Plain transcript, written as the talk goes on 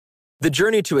The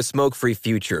journey to a smoke-free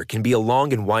future can be a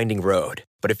long and winding road,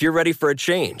 but if you're ready for a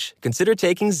change, consider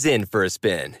taking Zyn for a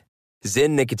spin.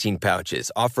 Zyn nicotine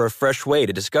pouches offer a fresh way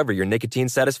to discover your nicotine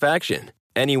satisfaction.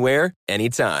 Anywhere,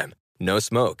 anytime. No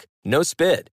smoke, no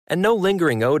spit, and no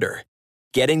lingering odor.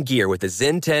 Get in gear with the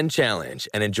Zyn 10 Challenge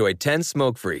and enjoy 10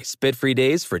 smoke-free, spit-free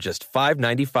days for just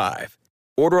 $5.95.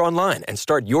 Order online and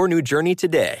start your new journey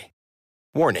today.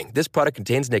 Warning, this product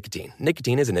contains nicotine.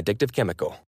 Nicotine is an addictive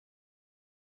chemical.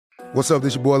 What's up,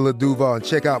 this your boy Lil Duval, and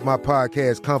check out my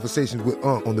podcast, Conversations with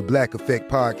Unc, on the Black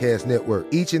Effect Podcast Network.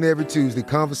 Each and every Tuesday,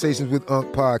 Conversations with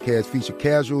Unc podcast feature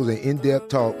casuals and in-depth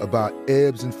talk about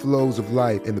ebbs and flows of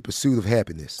life and the pursuit of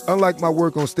happiness. Unlike my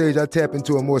work on stage, I tap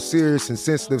into a more serious and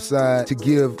sensitive side to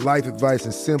give life advice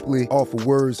and simply offer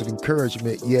words of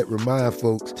encouragement, yet remind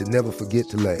folks to never forget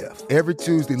to laugh. Every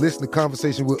Tuesday, listen to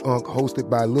Conversations with Unc, hosted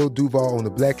by Lil Duval on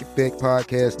the Black Effect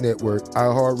Podcast Network,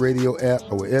 iHeartRadio app,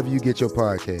 or wherever you get your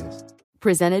podcasts.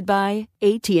 Presented by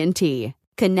AT&T.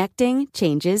 Connecting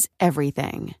changes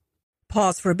everything.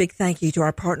 Pause for a big thank you to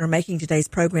our partner making today's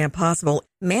program possible.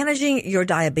 Managing your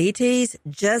diabetes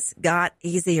just got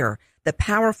easier. The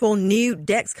powerful new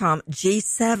Dexcom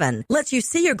G7 lets you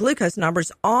see your glucose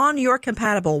numbers on your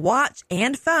compatible watch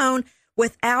and phone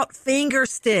without finger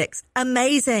sticks.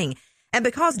 Amazing. And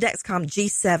because Dexcom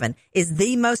G7 is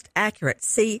the most accurate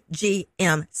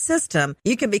CGM system,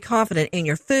 you can be confident in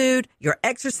your food, your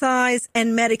exercise,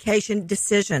 and medication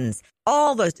decisions.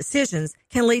 All those decisions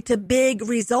can lead to big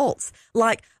results,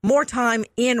 like more time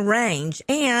in range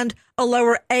and a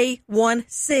lower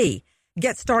A1C.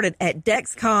 Get started at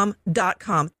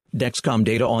Dexcom.com. Dexcom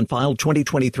data on file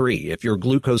 2023. If your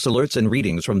glucose alerts and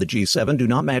readings from the G7 do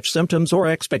not match symptoms or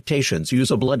expectations, use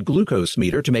a blood glucose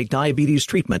meter to make diabetes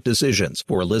treatment decisions.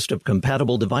 For a list of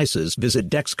compatible devices, visit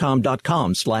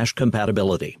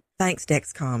Dexcom.com/compatibility. Thanks,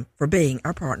 Dexcom, for being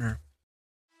our partner.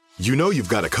 You know you've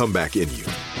got a comeback in you.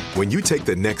 When you take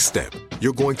the next step,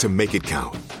 you're going to make it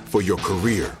count. For your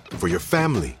career, for your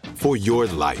family, for your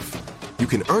life. You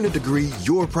can earn a degree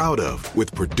you're proud of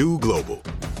with Purdue Global.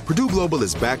 Purdue Global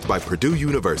is backed by Purdue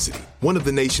University, one of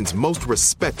the nation's most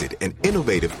respected and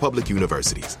innovative public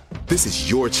universities. This is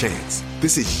your chance.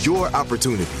 This is your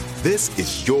opportunity. This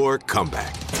is your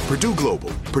comeback. Purdue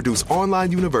Global, Purdue's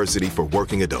online university for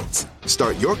working adults.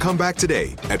 Start your comeback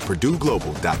today at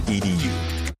purdueglobal.edu.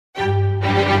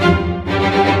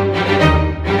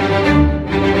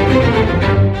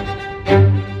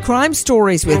 Crime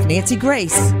Stories with Nancy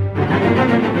Grace.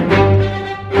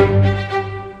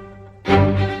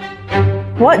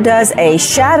 What does a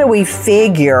shadowy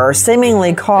figure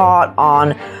seemingly caught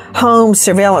on home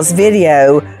surveillance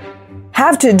video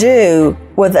have to do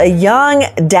with a young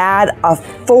dad of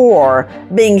 4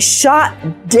 being shot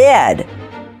dead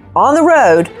on the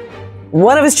road,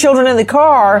 one of his children in the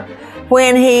car,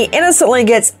 when he innocently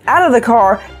gets out of the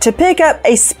car to pick up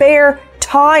a spare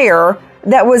tire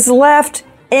that was left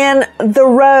in the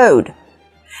road?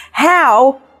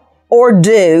 How or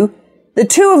do the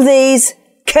two of these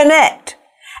connect?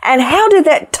 And how did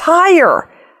that tire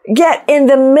get in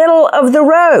the middle of the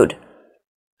road?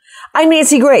 I'm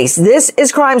Nancy Grace. This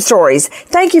is Crime Stories.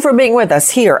 Thank you for being with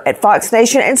us here at Fox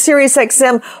Nation and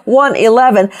SiriusXM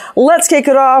 111. Let's kick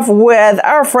it off with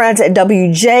our friends at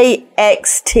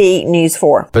WJXT News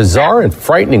 4. Bizarre and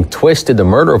frightening twist to the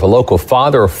murder of a local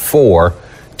father of 4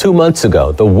 2 months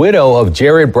ago. The widow of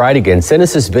Jared Brightigan sent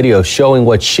us this video showing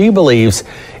what she believes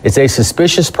is a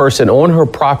suspicious person on her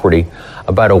property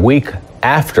about a week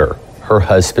after her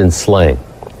husband's slaying.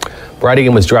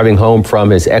 Brightigan was driving home from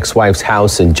his ex-wife's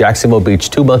house in Jacksonville Beach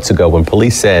 2 months ago when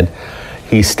police said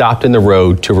he stopped in the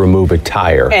road to remove a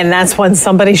tire. And that's when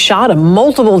somebody shot him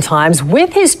multiple times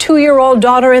with his 2-year-old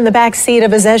daughter in the back seat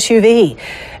of his SUV.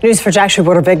 News4Jax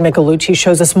reporter Vic Micolucci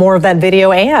shows us more of that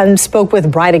video and spoke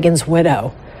with Brightigan's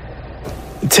widow.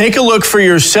 Take a look for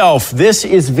yourself. This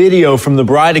is video from the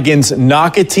Brightigans'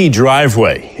 Nocatee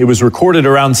driveway. It was recorded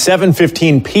around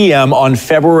 7:15 p.m. on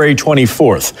February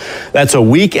 24th. That's a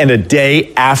week and a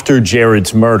day after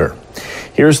Jared's murder.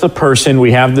 Here's the person.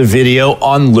 We have the video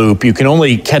on loop. You can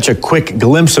only catch a quick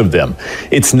glimpse of them.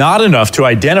 It's not enough to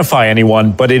identify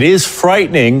anyone, but it is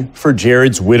frightening for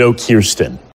Jared's widow,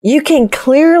 Kirsten. You can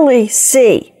clearly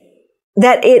see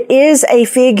that it is a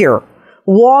figure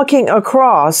walking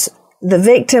across the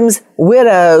victim's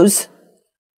widow's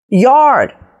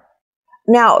yard.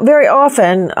 Now, very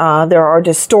often, there are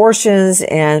distortions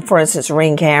in, for instance,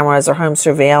 Ring cameras or home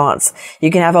surveillance.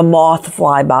 You can have a moth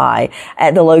fly by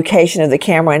at the location of the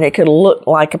camera and it could look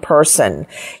like a person.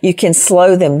 You can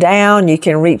slow them down. You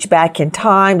can reach back in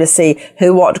time to see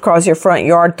who walked across your front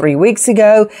yard 3 weeks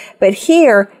ago. But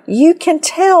here, you can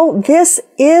tell this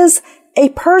is a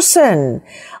person.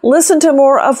 Listen to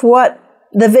more of what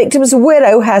the victim's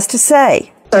widow has to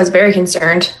say. I was very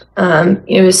concerned.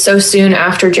 It was so soon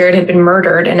after Jared had been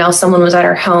murdered, and now someone was at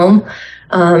our home.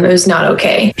 It was not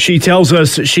okay. She tells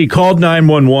us she called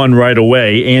 911 right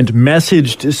away and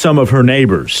messaged some of her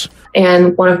neighbors.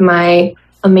 And one of my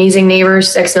amazing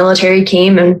neighbors, ex-military,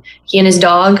 came, and he and his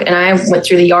dog and I went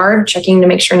through the yard checking to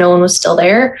make sure no one was still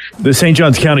there. The St.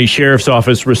 Johns County Sheriff's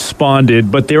Office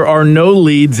responded, but there are no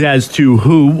leads as to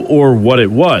who or what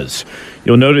it was.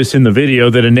 You'll notice in the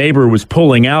video that a neighbor was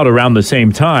pulling out around the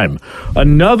same time.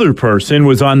 Another person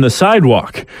was on the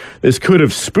sidewalk. This could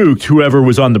have spooked whoever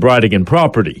was on the Bridegan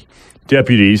property.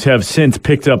 Deputies have since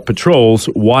picked up patrols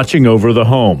watching over the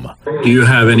home. Do you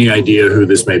have any idea who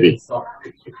this may be?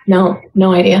 No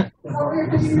idea.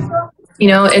 You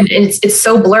know, and it's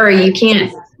so blurry, you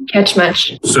can't catch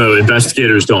much. So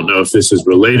investigators don't know if this is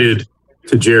related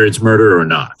to Jared's murder or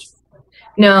not?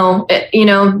 No,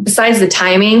 besides the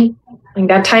timing, like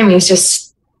that timing is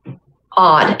just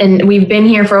odd. And we've been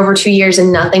here for over 2 years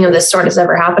and nothing of this sort has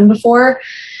ever happened before.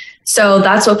 So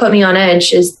that's what put me on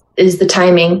edge is the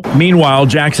timing. Meanwhile,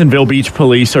 Jacksonville Beach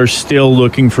police are still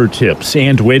looking for tips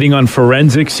and waiting on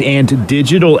forensics and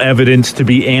digital evidence to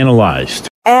be analyzed.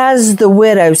 As the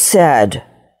widow said,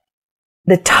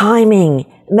 the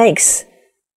timing makes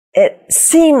it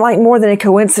seem like more than a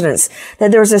coincidence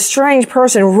that there's a strange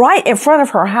person right in front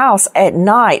of her house at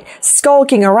night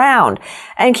skulking around.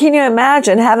 And can you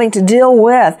imagine having to deal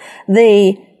with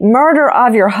the murder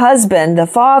of your husband, the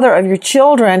father of your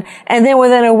children, and then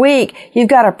within a week, you've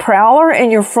got a prowler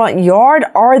in your front yard?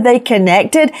 Are they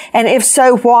connected? And if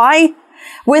so, why?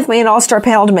 With me, an all-star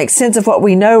panel to make sense of what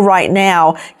we know right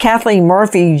now. Kathleen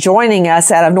Murphy joining us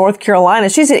out of North Carolina.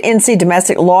 She's at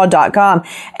ncdomesticlaw.com.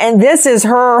 And this is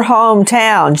her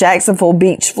hometown, Jacksonville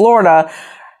Beach, Florida.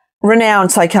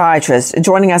 Renowned psychiatrist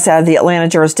joining us out of the Atlanta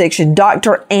jurisdiction,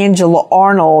 Dr. Angela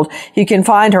Arnold. You can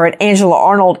find her at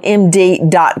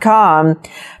angelaarnoldmd.com.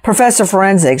 Professor of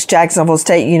Forensics, Jacksonville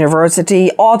State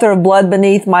University, author of Blood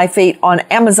Beneath My Feet on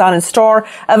Amazon, and star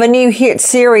of a new hit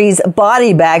series,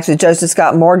 Body Bags, with Joseph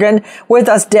Scott Morgan. With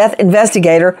us, death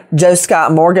investigator Joe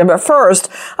Scott Morgan. But first,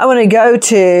 I want to go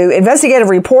to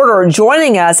investigative reporter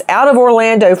joining us out of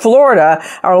Orlando, Florida,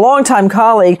 our longtime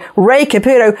colleague, Ray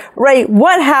Caputo. Ray,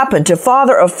 what happened to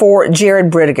father of four,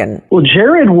 Jared Bridegan? Well,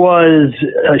 Jared was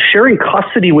sharing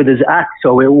custody with his ex.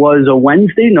 So it was a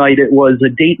Wednesday night. It was a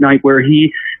date night where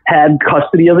he had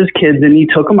custody of his kids and he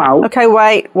took them out. Okay,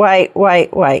 wait. I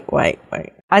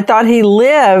thought he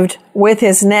lived with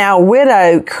his now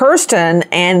widow, Kirsten,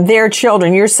 and their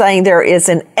children. You're saying there is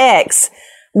an ex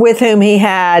with whom he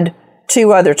had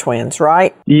two other twins,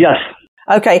 right? Yes.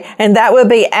 Okay, and that would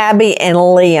be Abby and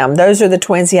Liam. Those are the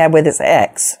twins he had with his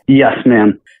ex. Yes,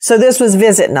 ma'am. So this was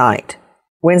visit night,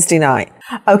 Wednesday night.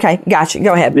 Okay, gotcha.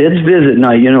 Go ahead. It's visit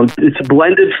night. You know, it's a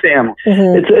blended family.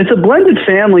 Mm-hmm. It's a blended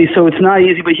family, so it's not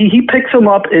easy. But he picks them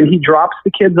up and he drops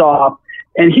the kids off,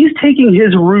 and he's taking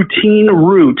his routine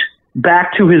route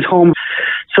back to his home.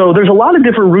 So there's a lot of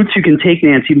different routes you can take,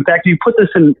 Nancy. In fact, if you put this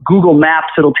in Google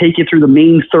Maps, it'll take you through the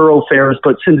main thoroughfares.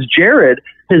 But since Jared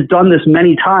has done this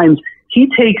many times, he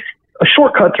takes a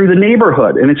shortcut through the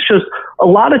neighborhood, and it's just a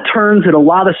lot of turns and a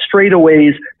lot of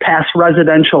straightaways past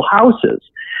residential houses.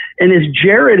 And as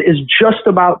Jared is just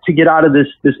about to get out of this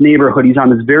neighborhood, he's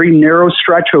on this very narrow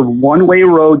stretch of one-way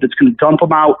road that's going to dump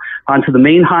him out onto the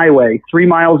main highway, 3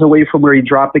 miles away from where he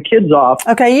dropped the kids off.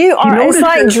 Okay, it's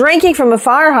like drinking from a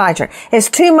fire hydrant.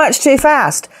 It's too much too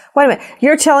fast. Wait a minute.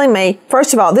 You're telling me,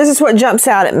 first of all, this is what jumps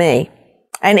out at me.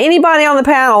 And anybody on the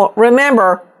panel,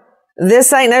 remember,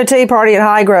 this ain't no tea party at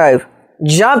High Grove.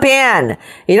 Jump in.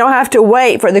 You don't have to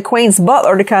wait for the Queen's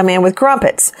butler to come in with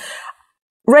crumpets.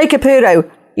 Ray Caputo,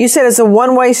 you said it's a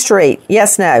one-way street.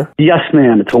 Yes, no? Yes,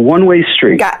 ma'am. It's a one-way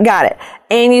street. Got it.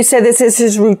 And you said this is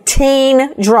his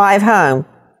routine drive home,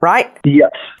 right?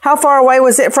 Yes. How far away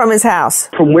was it from his house?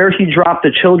 From where he dropped the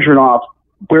children off,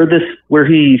 where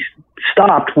he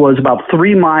stopped was about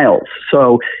 3 miles.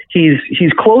 So he's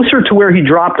closer to where he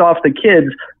dropped off the kids,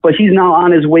 but he's now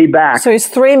on his way back. So he's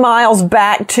 3 miles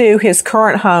back to his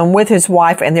current home with his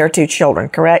wife and their two children,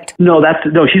 correct? No,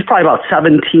 she's probably about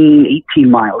 17,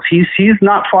 18 miles. He's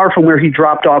not far from where he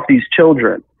dropped off these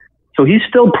children. So he's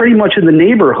still pretty much in the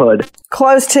neighborhood.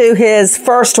 Close to his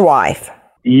first wife.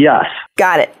 Yes.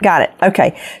 Got it.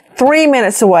 Okay. 3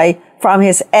 minutes away from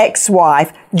his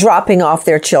ex-wife dropping off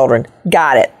their children.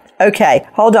 Got it. Okay,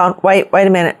 hold on. Wait a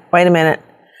minute.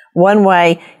 One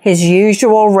way, his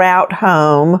usual route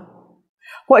home.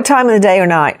 What time of the day or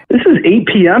night? This is 8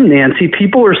 p.m., Nancy.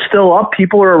 People are still up.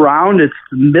 People are around. It's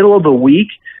the middle of the week.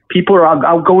 People are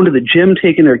out going to the gym,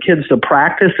 taking their kids to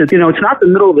practice. It's not the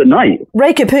middle of the night.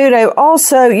 Ray Caputo,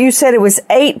 also, you said it was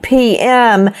 8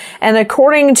 p.m., and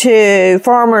according to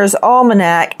Farmer's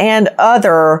Almanac and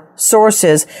other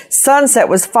sources, sunset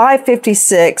was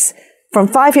 5:56, from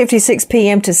 5:56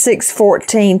 p.m. to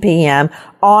 6:14 p.m.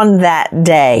 on that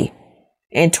day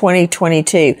in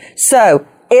 2022. So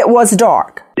it was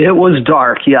dark. It was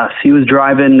dark, yes. He was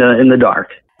driving in the dark.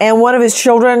 And one of his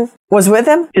children was with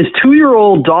him? His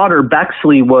 2-year-old daughter,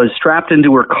 Bexley, was strapped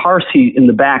into her car seat in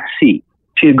the back seat.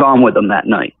 She had gone with him that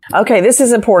night. Okay, this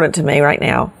is important to me right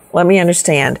now. Let me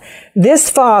understand. This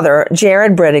father,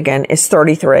 Jared Brightigan, is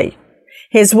 33.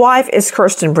 His wife is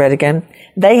Kirsten Brightigan.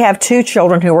 They have 2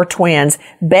 children who are twins,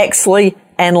 Bexley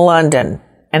and London.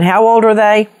 And how old are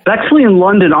they? Bexley and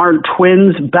London aren't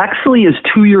twins. Bexley is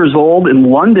 2 years old, and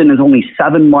London is only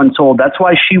 7 months old. That's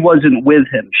why she wasn't with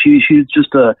him. She's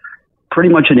just pretty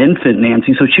much an infant,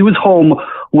 Nancy. So she was home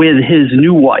with his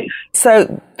new wife.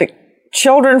 So the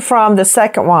children from the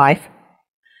second wife,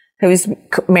 who he's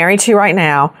married to right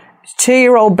now,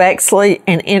 2-year-old Bexley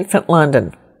and infant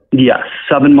London. Yes,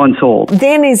 7 months old.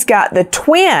 Then he's got the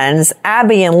twins,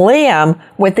 Abby and Liam,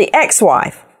 with the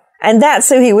ex-wife. And that's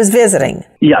who he was visiting.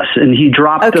 Yes, and he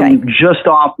dropped them just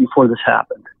off before this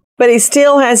happened. But he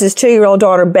still has his 2-year-old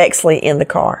daughter, Bexley, in the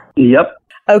car. Yep.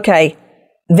 Okay,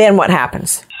 then what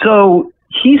happens? So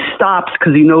he stops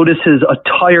because he notices a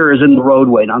tire is in the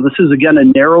roadway. Now, this is, again, a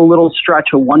narrow little stretch,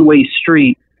 a one-way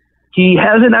street. He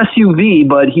has an SUV,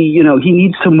 but he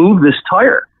needs to move this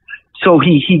tire. So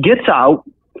he gets out,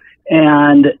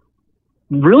 and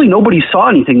really nobody saw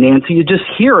anything, Nancy. You just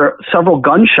hear several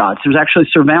gunshots. There's actually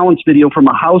surveillance video from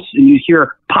a house, and you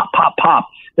hear pop, pop, pop.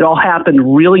 It all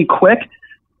happened really quick.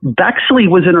 Bexley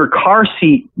was in her car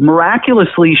seat.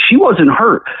 Miraculously, she wasn't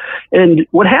hurt. And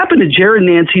what happened to Jared,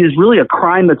 Nancy, is really a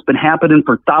crime that's been happening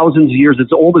for thousands of years.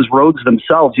 It's old as roads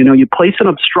themselves. You place an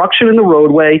obstruction in the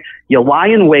roadway, you lie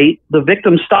in wait, the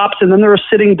victim stops, and then they're a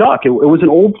sitting duck. It was an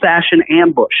old-fashioned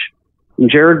ambush. And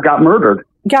Jared got murdered.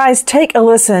 Guys, take a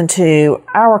listen to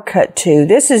our Cut 2.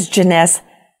 This is Janess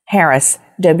Harris,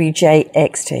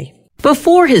 WJXT.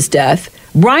 Before his death,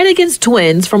 Brightigan's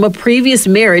twins from a previous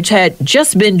marriage had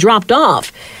just been dropped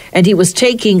off, and he was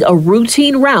taking a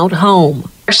routine route home.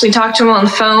 I actually talked to him on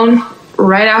the phone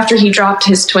right after he dropped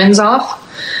his twins off.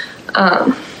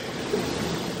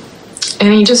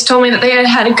 And he just told me that they had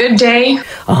had a good day.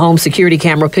 A home security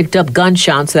camera picked up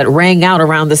gunshots that rang out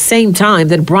around the same time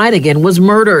that Brightigan was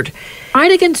murdered.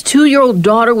 Brightigan's 2-year-old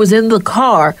daughter was in the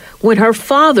car when her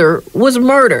father was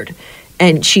murdered.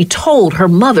 And she told her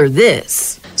mother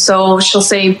this. So she'll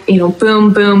say,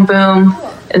 boom, boom, boom,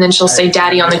 and then she'll say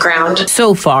daddy on the ground.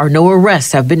 So far, no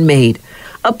arrests have been made.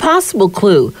 A possible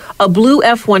clue, a blue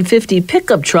F-150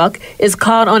 pickup truck is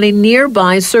caught on a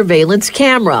nearby surveillance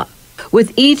camera.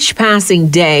 With each passing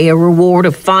day, a reward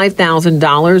of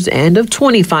 $5,000 and of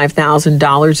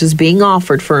 $25,000 is being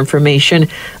offered for information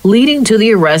leading to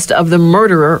the arrest of the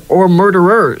murderer or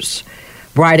murderers.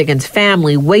 Brightigan's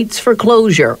family waits for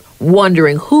closure,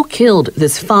 wondering who killed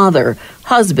this father,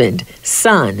 husband,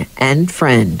 son, and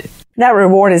friend. That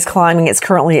reward is climbing. It's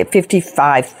currently at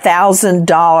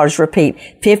 $55,000. Repeat,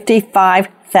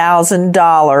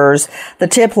 $55,000. The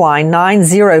tip line,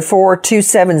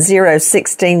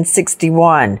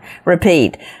 904-270-1661.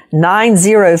 Repeat,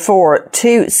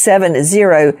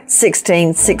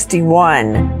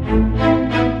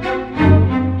 904-270-1661.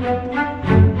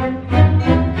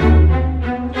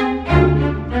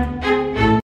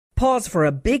 Pause for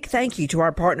a big thank you to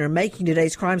our partner making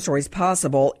today's crime stories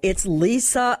possible. It's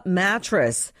Leesa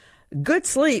Mattress. Good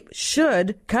sleep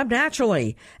should come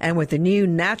naturally. And with the new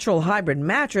natural hybrid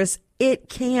mattress, it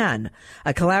can.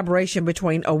 A collaboration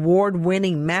between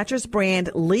award-winning mattress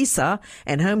brand Leesa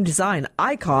and home design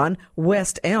icon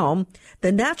West Elm,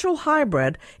 the natural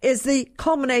hybrid is the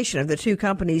culmination of the two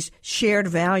companies' shared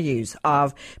values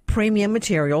of premium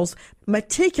materials,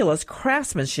 meticulous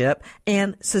craftsmanship,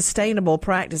 and sustainable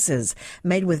practices.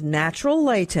 Made with natural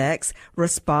latex,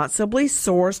 responsibly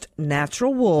sourced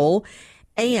natural wool,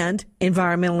 and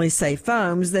environmentally safe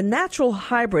foams, the natural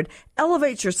hybrid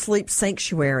elevates your sleep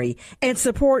sanctuary and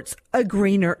supports a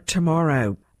greener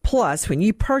tomorrow. Plus, when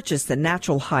you purchase the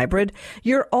natural hybrid,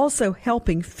 you're also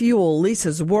helping fuel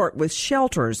Leesa's work with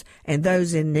shelters and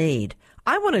those in need.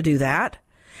 I want to do that.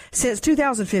 Since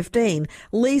 2015,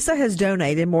 Leesa has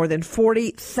donated more than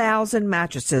 40,000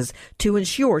 mattresses to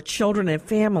ensure children and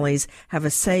families have a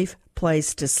safe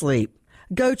place to sleep.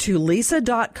 Go to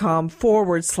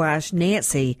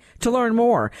Leesa.com/Nancy to learn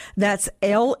more. That's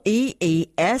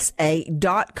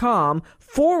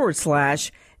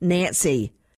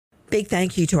LEESA.com/Nancy. Big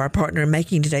thank you to our partner in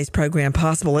making today's program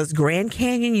possible is Grand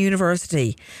Canyon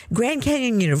University. Grand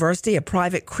Canyon University, a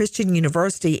private Christian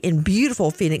university in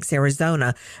beautiful Phoenix,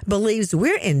 Arizona, believes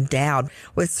we're endowed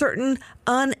with certain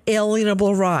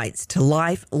unalienable rights to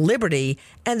life, liberty,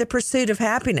 and the pursuit of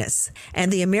happiness. And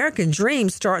the American dream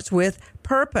starts with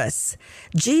purpose.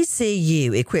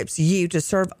 GCU equips you to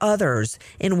serve others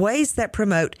in ways that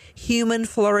promote human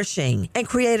flourishing and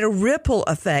create a ripple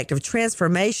effect of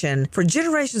transformation for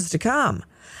generations to come.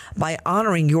 By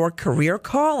honoring your career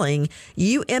calling,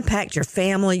 you impact your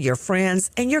family, your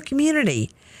friends, and your community.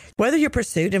 Whether your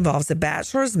pursuit involves a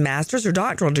bachelor's, master's, or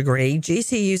doctoral degree,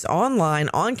 GCU's online,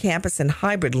 on-campus, and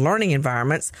hybrid learning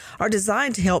environments are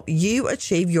designed to help you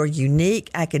achieve your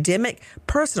unique academic,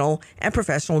 personal, and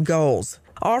professional goals.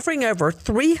 Offering over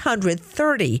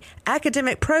 330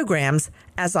 academic programs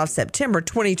as of September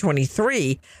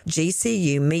 2023,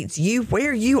 GCU meets you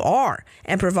where you are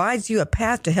and provides you a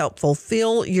path to help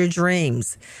fulfill your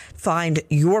dreams. Find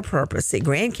your purpose at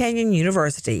Grand Canyon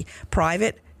University,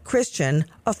 private, Christian,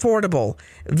 affordable.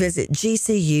 Visit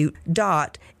gcu.edu.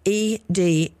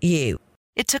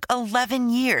 It took 11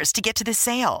 years to get to this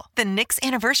sale. The Knix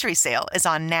Anniversary Sale is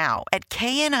on now at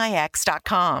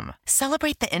knix.com.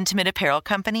 Celebrate the intimate apparel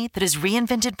company that has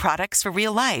reinvented products for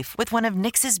real life with one of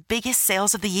Knix's biggest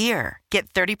sales of the year.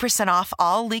 Get 30% off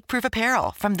all leak-proof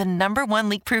apparel from the #1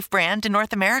 leak-proof brand in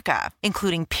North America,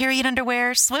 including period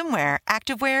underwear, swimwear,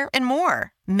 activewear, and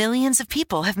more. Millions of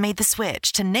people have made the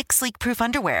switch to Knix leak-proof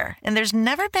underwear, and there's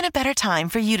never been a better time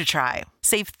for you to try.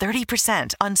 Save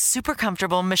 30% on super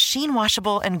comfortable,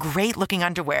 machine-washable, and great-looking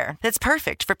underwear that's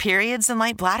perfect for periods and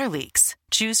light bladder leaks.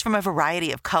 Choose from a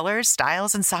variety of colors,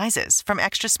 styles, and sizes, from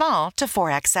extra small to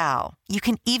 4XL. You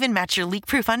can even match your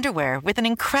leak-proof underwear with an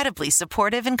incredibly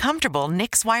supportive and comfortable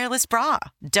Knix wireless bra.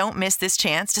 Don't miss this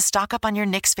chance to stock up on your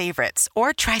Knix favorites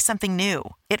or try something new.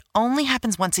 It only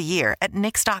happens once a year at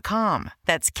Knix.com.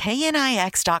 That's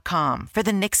knix.com for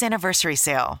the Knix Anniversary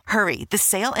Sale. Hurry, the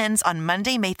sale ends on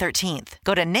Monday, May 13th.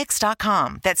 Go to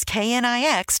Knix.com. That's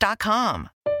knix.com.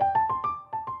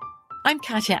 I'm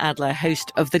Katya Adler,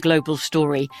 host of The Global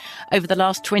Story. Over the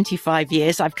last 25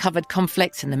 years, I've covered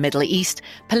conflicts in the Middle East,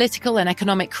 political and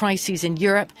economic crises in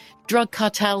Europe, drug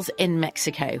cartels in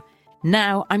Mexico.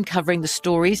 Now I'm covering the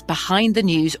stories behind the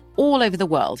news all over the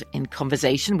world in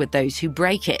conversation with those who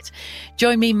break it.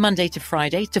 Join me Monday to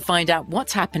Friday to find out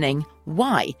what's happening,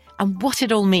 why, and what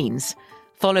it all means.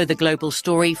 Follow The Global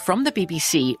Story from the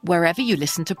BBC wherever you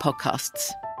listen to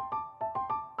podcasts.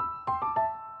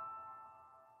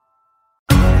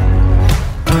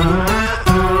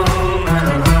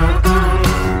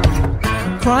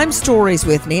 Crime Stories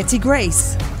with Nancy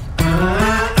Grace.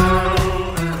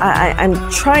 I'm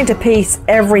trying to piece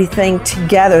everything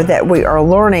together that we are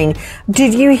learning.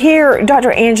 Did you hear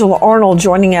Dr. Angela Arnold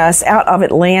joining us out of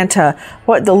Atlanta,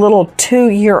 what the little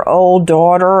 2-year-old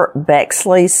daughter,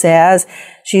 Bexley, says?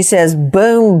 She says,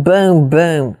 boom, boom,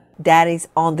 boom. Daddy's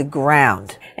on the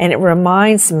ground. And it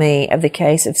reminds me of the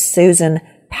case of Susan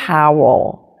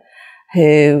Powell,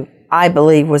 who I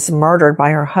believe was murdered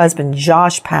by her husband,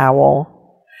 Josh Powell.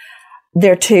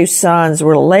 Their 2 sons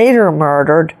were later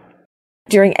murdered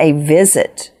during a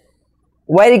visit.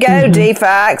 Way to go,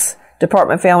 DFACS,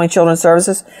 Department of Family and Children's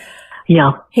Services.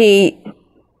 Yeah.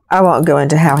 I won't go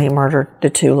into how he murdered the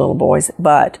 2 little boys,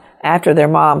 but after their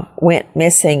mom went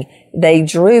missing, they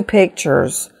drew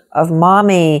pictures of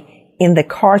mommy in the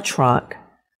car trunk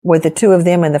with the 2 of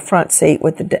them in the front seat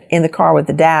in the car with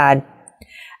the dad,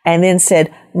 and then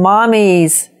said,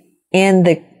 mommy's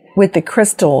with the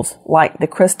crystals, like the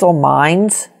crystal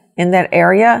mines in that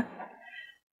area.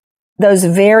 Those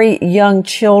very young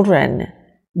children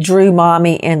drew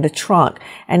mommy in the trunk.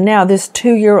 And now this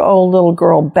 2-year-old little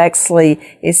girl, Bexley,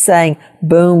 is saying,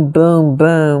 boom, boom,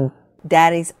 boom,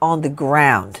 daddy's on the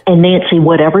ground. And Nancy,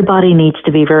 what everybody needs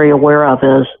to be very aware of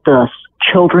is this.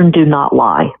 Children do not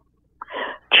lie.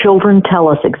 Children tell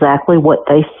us exactly what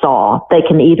they saw. They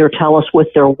can either tell us with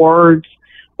their words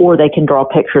or they can draw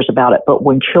pictures about it. But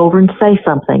when children say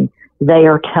something, they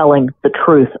are telling the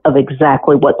truth of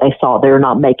exactly what they saw. They're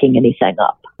not making anything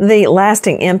up. The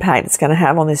lasting impact it's going to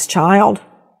have on this child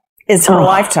is her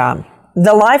lifetime.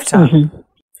 The lifetime. Mm-hmm.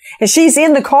 And she's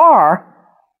in the car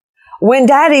when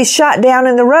daddy's shot down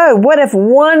in the road. What if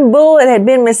one bullet had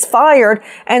been misfired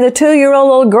and the 2-year-old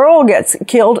little girl gets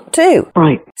killed too?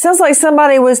 Right. Sounds like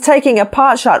somebody was taking a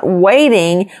pot shot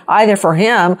waiting either for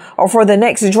him or for the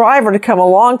next driver to come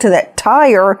along to that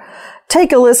tire.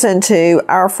 Take a listen to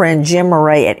our friend Jim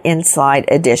Murray at Inside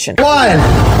Edition. 1,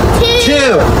 2,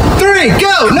 3,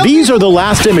 go! These are the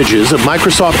last images of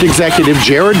Microsoft executive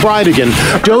Jared Bridegan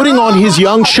doting on his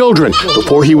young children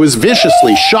before he was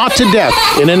viciously shot to death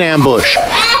in an ambush.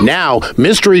 Now,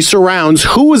 mystery surrounds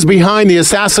who was behind the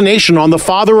assassination on the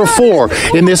father of four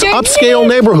in this upscale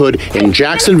neighborhood in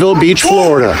Jacksonville Beach,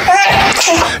 Florida.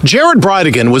 Jared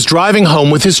Bridegan was driving home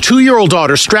with his 2-year-old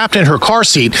daughter strapped in her car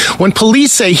seat when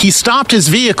police say he stopped his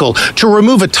vehicle to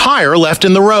remove a tire left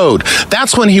in the road.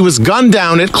 That's when he was gunned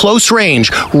down at close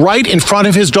range, right in front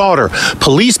of his daughter.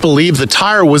 Police believe the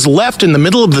tire was left in the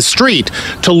middle of the street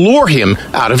to lure him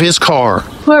out of his car.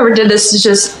 Whoever did this is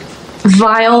just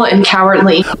vile and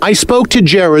cowardly. I spoke to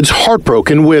Jared's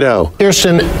heartbroken widow.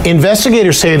 Kirsten,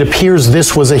 investigators say it appears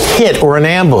this was a hit or an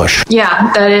ambush.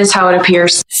 Yeah, that is how it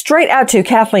appears. Straight out to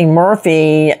Kathleen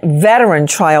Murphy, veteran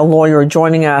trial lawyer,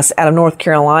 joining us out of North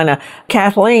Carolina.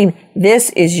 Kathleen,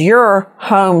 this is your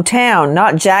hometown,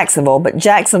 not Jacksonville, but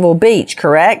Jacksonville Beach,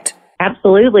 correct?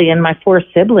 Absolutely, and my 4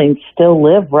 siblings still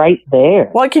live right there.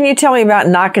 What can you tell me about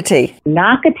Nocatee?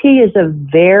 Nocatee is a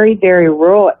very, very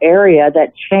rural area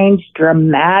that changed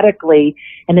dramatically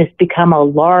and has become a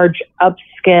large,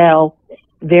 upscale,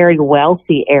 very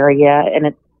wealthy area, and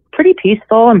it's pretty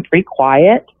peaceful and pretty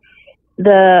quiet.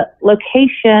 The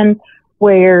location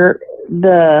where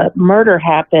the murder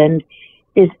happened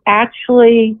is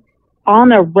actually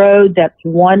on a road that's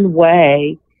one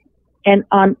way, and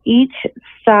on each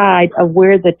side of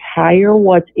where the tire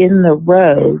was in the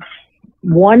road,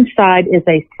 one side is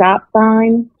a stop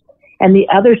sign and the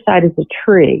other side is a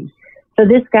tree. So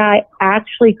this guy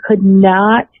actually could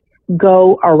not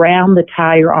go around the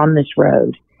tire on this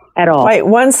road at all. Wait,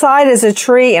 one side is a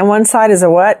tree and one side is a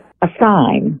what? A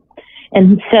sign.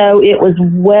 And so it was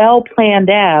well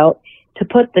planned out to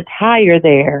put the tire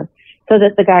there so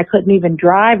that the guy couldn't even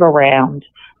drive around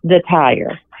the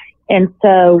tire. And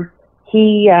so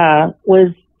he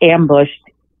was ambushed,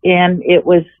 and it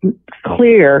was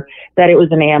clear that it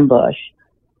was an ambush.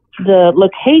 The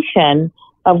location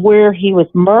of where he was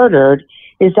murdered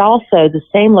is also the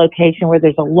same location where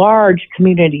there's a large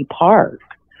community park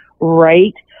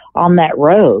right on that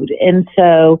road. And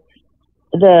so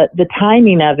the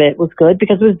timing of it was good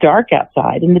because it was dark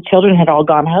outside, and the children had all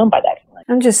gone home by that point.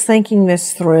 I'm just thinking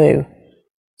this through.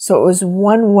 So it was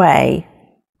one way.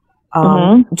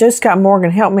 Joe Scott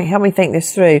Morgan, help me think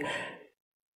this through.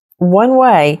 One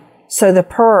way, so the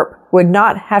perp would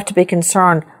not have to be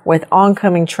concerned with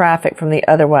oncoming traffic from the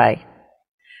other way,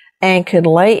 and could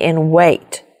lay in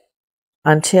wait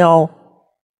until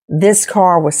this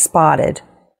car was spotted.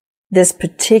 This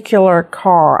particular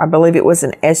car, I believe it was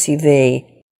an SUV.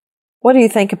 What do you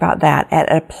think about that?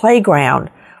 At a playground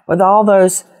with all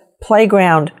those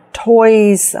playground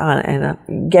toys and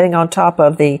getting on top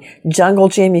of the jungle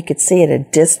gym, you could see at a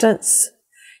distance.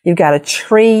 You've got a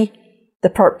tree the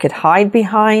perp could hide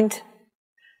behind.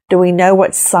 Do we know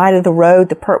what side of the road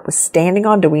the perp was standing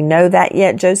on? Do we know that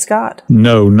yet, Joe Scott?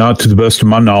 No, not to the best of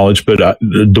my knowledge, but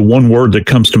the one word that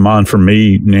comes to mind for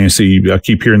me, Nancy, I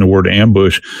keep hearing the word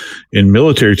ambush. In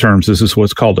military terms, this is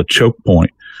what's called a choke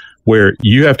point, where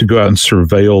you have to go out and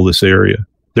surveil this area.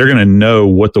 They're going to know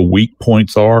what the weak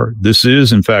points are. This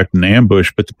is, in fact, an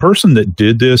ambush, but the person that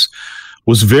did this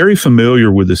was very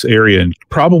familiar with this area and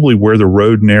probably where the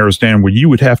road narrows down, where you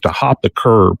would have to hop the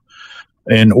curb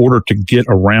in order to get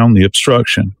around the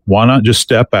obstruction. Why not just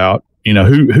step out? You know,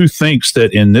 who thinks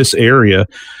that in this area,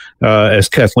 as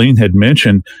Kathleen had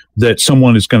mentioned, that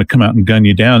someone is going to come out and gun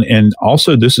you down? And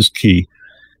also, this is key.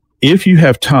 If you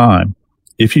have time,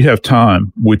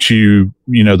 which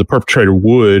the perpetrator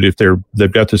would, if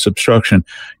they've got this obstruction,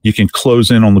 you can close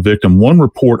in on the victim. One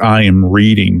report I am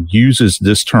reading uses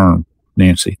this term,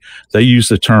 Nancy. They use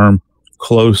the term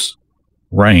close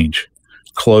range.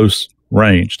 Close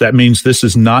range. That means this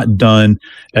is not done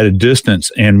at a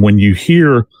distance. And when you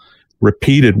hear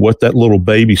repeated what that little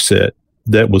baby said,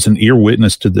 that was an ear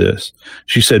witness to this.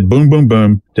 She said, boom, boom,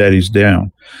 boom, daddy's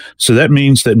down. So that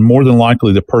means that more than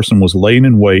likely the person was laying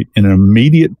in wait in an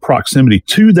immediate proximity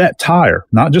to that tire,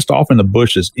 not just off in the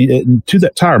bushes, to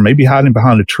that tire, maybe hiding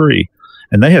behind a tree.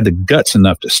 And they had the guts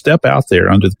enough to step out there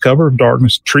under the cover of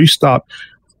darkness, tree stopped.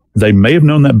 They may have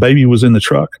known that baby was in the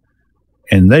truck,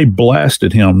 and they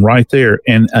blasted him right there.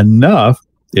 And enough,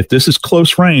 if this is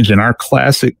close range in our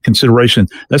classic consideration,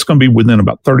 that's going to be within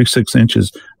about 36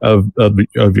 inches of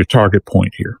your target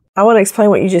point here. I want to explain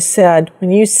what you just said.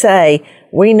 When you say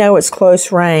we know it's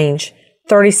close range,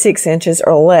 36 inches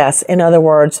or less, in other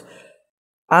words,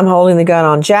 I'm holding the gun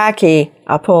on Jackie,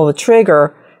 I pull the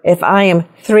trigger. If I am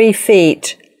 3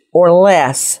 feet or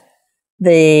less,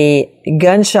 the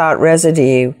gunshot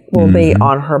residue will be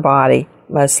on her body,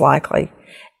 most likely,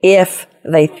 if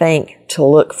they think to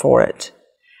look for it.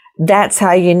 that's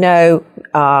how you know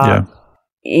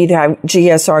either have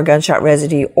GSR, gunshot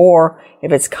residue, or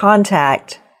if it's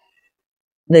contact,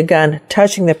 the gun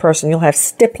touching the person, you'll have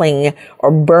stippling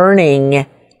or burning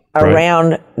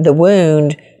around the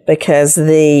wound because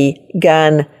the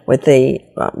gun with the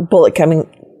bullet coming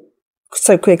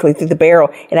so quickly through the barrel,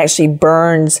 it actually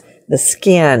burns the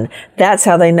skin. That's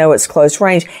how they know it's close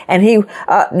range. And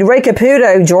Ray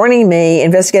Caputo joining me,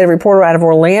 investigative reporter out of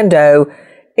Orlando,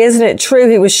 isn't it true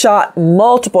he was shot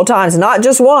multiple times, not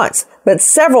just once, but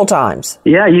several times?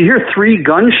 Yeah, you hear 3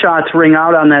 gunshots ring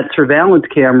out on that surveillance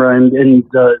camera, and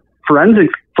the forensic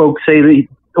folks say that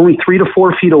only 3 to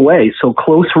 4 feet away, so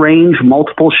close range,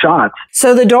 multiple shots.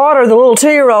 So the daughter, the little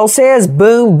 2-year-old, says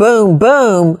boom, boom,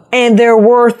 boom, and there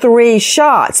were 3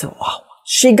 shots.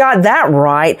 She got that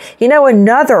right. You know,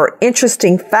 another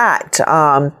interesting fact,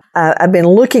 I've been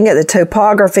looking at the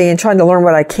topography and trying to learn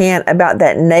what I can about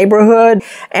that neighborhood,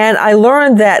 and I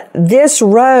learned that this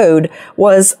road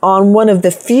was on one of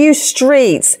the few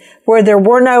streets where there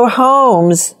were no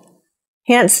homes,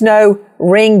 hence no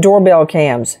Ring doorbell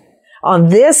cams. On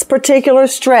this particular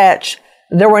stretch,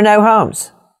 there were no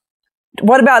homes.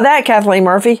 What about that, Kathleen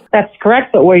Murphy? That's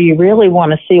correct, but where you really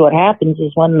want to see what happens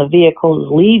is when the vehicle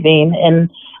is leaving, and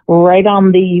right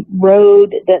on the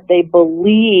road that they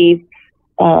believe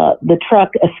the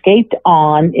truck escaped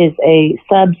on is a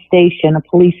substation, a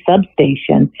police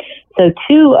substation. So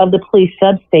 2 of the police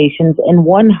substations and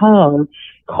 1 home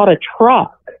caught a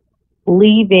truck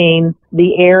leaving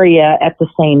the area at the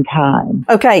same time.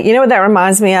 Okay, you know what that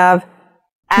reminds me of?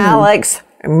 Alex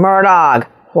Murdaugh.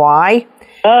 Why?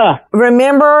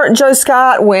 Remember, Joe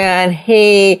Scott, when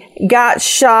he got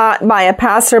shot by a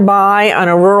passerby on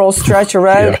a rural stretch of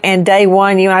road, and day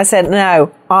one, you and I said,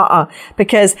 no,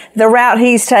 because the route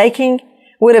he's taking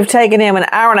would have taken him an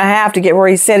hour and a half to get where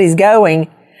he said he's going,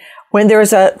 when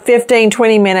there's a 15,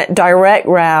 20-minute direct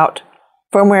route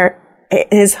from where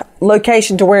his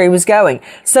location to where he was going.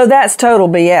 So that's total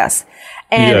BS.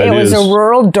 And it was a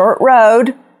rural dirt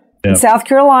road in South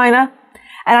Carolina.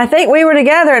 And I think we were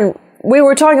together and we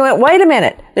were talking about, wait a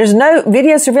minute, there's no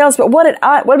video surveillance, but what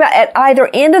about at either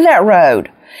end of that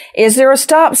road? Is there a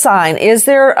stop sign? Is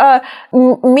there a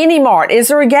mini mart? Is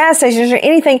there a gas station? Is there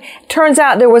anything? Turns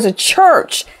out there was a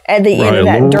church at the end of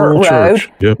that dirt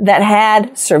road that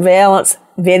had surveillance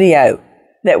video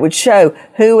that would show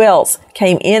who else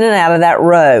came in and out of that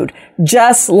road,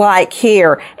 just like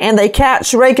here. And they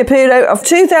catch Ray Caputo of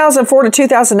 2004 to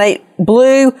 2008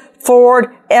 blue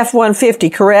Ford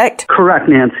F-150, correct? Correct,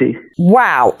 Nancy.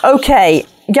 Wow. Okay,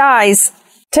 guys,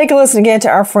 take a listen again to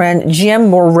our friend Jim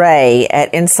Moray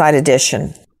at Inside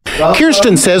Edition.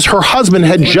 Kirsten says her husband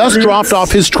had just dropped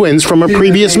off his twins from a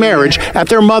previous marriage at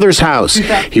their mother's house.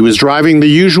 He was driving the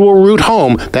usual route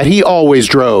home that he always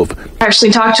drove. I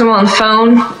actually talked to him on the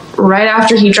phone right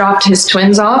after he dropped his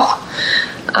twins off.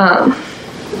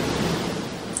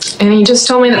 And he just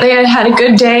told me that they had had a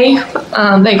good day.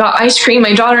 They got ice cream.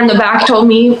 My daughter in the back told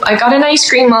me, I got an ice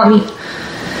cream, Mommy.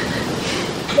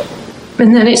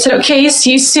 And then I said, okay,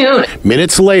 see you soon.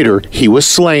 Minutes later, he was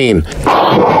slain.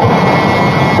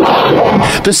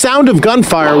 The sound of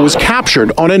gunfire was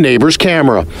captured on a neighbor's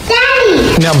camera.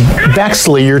 Now,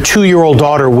 Bexley, your 2-year-old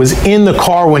daughter, was in the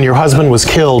car when your husband was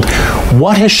killed.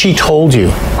 What has she told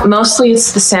you? Mostly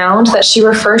it's the sound that she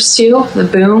refers to, the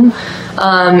boom,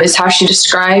 is how she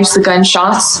describes the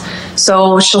gunshots.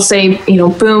 So she'll say,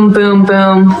 boom, boom,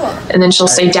 boom, and then she'll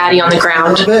say daddy on the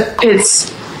ground.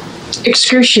 It's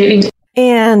excruciating.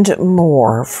 And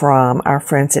more from our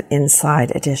friends at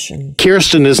Inside Edition.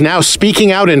 Kirsten is now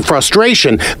speaking out in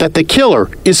frustration that the killer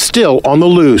is still on the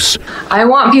loose. I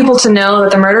want people to know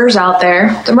that the murderer's out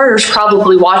there. The murderer's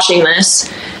probably watching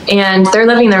this, and they're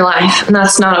living their life, and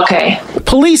that's not okay.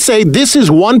 Police say this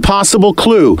is one possible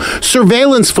clue.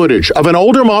 Surveillance footage of an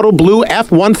older model blue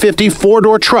F-150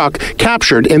 4-door truck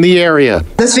captured in the area.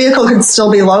 This vehicle could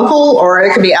still be local, or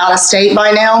it could be out of state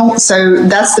by now. So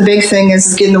that's the big thing,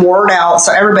 is getting the word out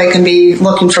so everybody can be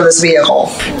looking for this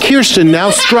vehicle. Kirsten now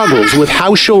struggles with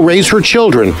how she'll raise her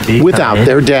children without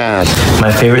their dad.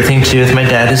 My favorite thing to do with my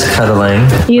dad is cuddling.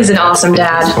 He is an awesome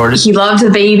dad. He loved the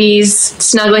babies,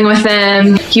 snuggling with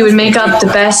them. He would make up the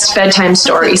best bedtime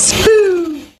stories.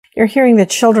 You're hearing the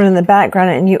children in the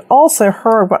background, and you also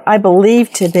heard what I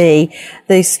believe to be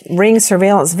the Ring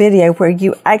surveillance video where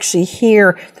you actually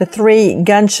hear the 3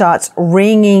 gunshots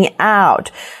ringing out.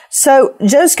 So,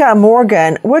 Joe Scott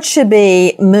Morgan, what should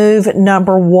be move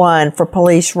number 1 for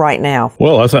police right now?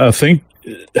 Well, I think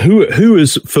who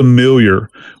is familiar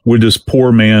with this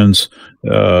poor man's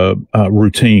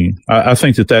routine? I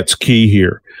think that's key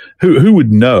here. Who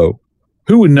would know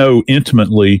who would know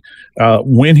intimately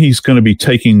when he's going to be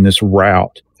taking this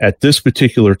route at this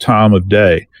particular time of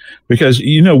day? Because,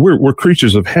 we're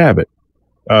creatures of habit.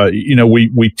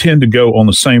 We tend to go on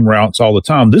the same routes all the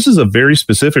time. This is a very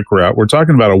specific route. We're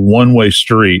talking about a one-way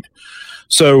street.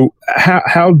 So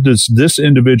how does this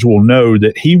individual know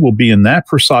that he will be in that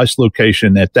precise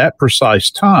location at that precise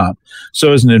time?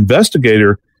 So as an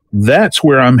investigator, that's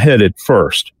where I'm headed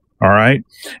first. All right.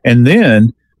 And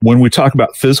then when we talk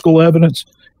about physical evidence,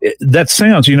 that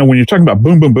sounds, when you're talking about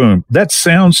boom, boom, boom, that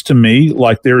sounds to me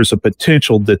like there is a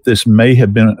potential that this may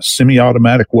have been a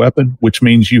semi-automatic weapon, which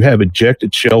means you have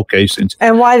ejected shell casings.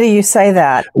 And why do you say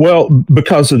that? Well,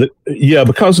 because of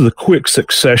the quick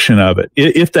succession of it.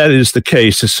 If that is the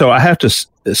case, so I have to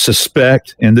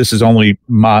suspect, and this is only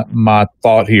my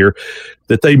thought here,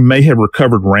 that they may have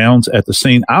recovered rounds at the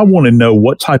scene. I want to know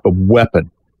what type of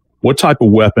weapon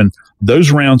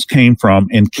those rounds came from,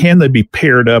 and can they be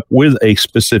paired up with a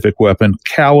specific weapon,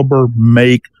 caliber,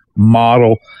 make,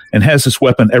 model, and has this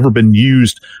weapon ever been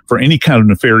used for any kind of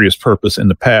nefarious purpose in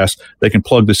the past? They can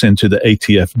plug this into the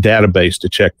ATF database to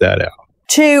check that out.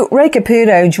 To Ray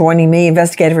Caputo joining me,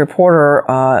 investigative reporter,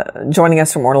 joining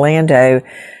us from Orlando.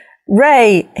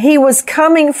 Ray, he was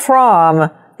coming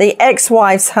from the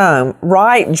ex-wife's home,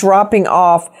 right? Dropping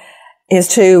off his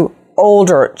two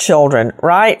older children,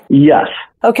 right? Yes.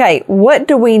 Okay, what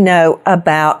do we know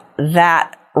about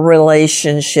that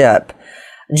relationship?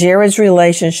 Jared's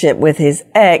relationship with his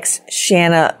ex,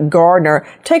 Shanna Gardner.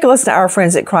 Take a listen to our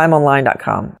friends at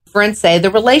crimeonline.com. Friends say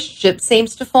the relationship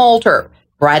seems to falter.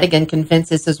 Bridegan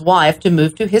convinces his wife to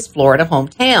move to his Florida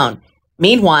hometown.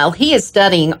 Meanwhile, he is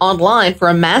studying online for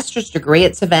a master's degree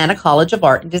at Savannah College of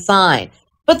Art and Design.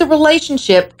 But the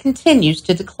relationship continues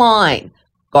to decline.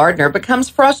 Gardner becomes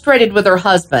frustrated with her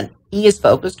husband. He is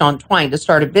focused on trying to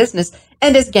start a business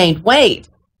and has gained weight.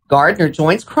 Gardner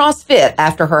joins CrossFit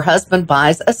after her husband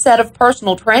buys a set of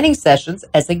personal training sessions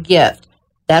as a gift.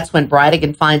 That's when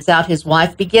Bridegan finds out his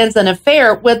wife begins an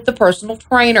affair with the personal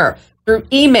trainer through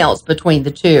emails between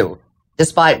the two.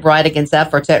 Despite Bridegan's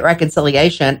efforts at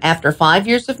reconciliation, after 5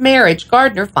 years of marriage,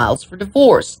 Gardner files for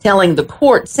divorce, telling the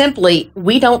court simply,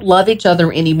 "We don't love each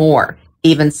other anymore."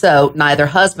 Even so, neither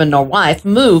husband nor wife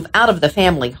move out of the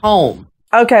family home.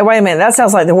 Okay, wait a minute. That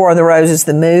sounds like The War of the Roses,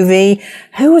 the movie.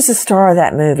 Who was the star of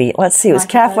that movie? Let's see. It was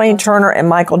Kathleen Turner and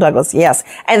Michael Douglas. Yes.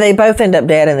 And they both end up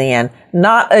dead in the end.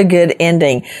 Not a good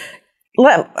ending.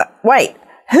 Wait.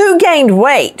 Who gained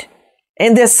weight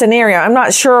in this scenario? I'm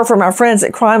not sure from our friends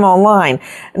at Crime Online.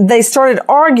 They started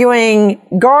arguing.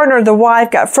 Gardner, the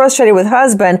wife, got frustrated with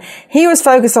husband. He was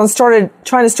focused on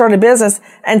trying to start a business,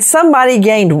 and somebody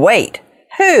gained weight.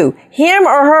 Who? Him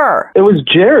or her? It was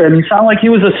Jared. He sounded like he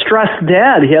was a stressed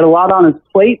dad. He had a lot on his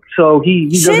plate, so he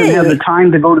doesn't have the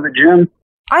time to go to the gym.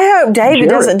 I hope David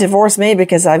doesn't divorce me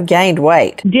because I've gained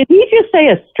weight. Did he just say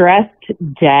a stressed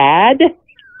dad?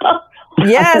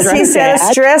 Yes, he said a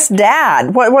stressed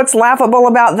dad. What's laughable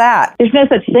about that? There's no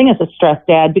such thing as a stressed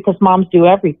dad because moms do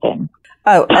everything.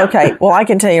 Oh, okay. Well, I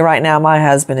can tell you right now, my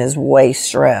husband is way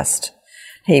stressed.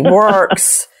 He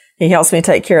works. He helps me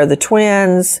take care of the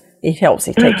twins. He helps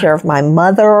me take care of my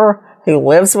mother who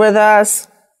lives with us.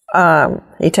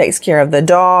 He takes care of the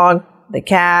dog, the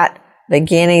cat, the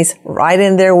guineas right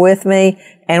in there with me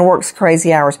and works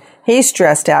crazy hours. He's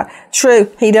stressed out. True,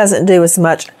 he doesn't do as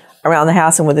much around the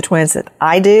house and with the twins that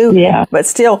I do. Yeah. But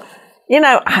still,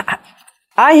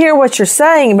 I hear what you're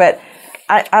saying, but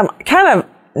I'm kind of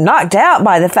knocked out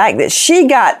by the fact that she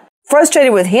got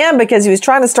frustrated with him because he was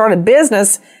trying to start a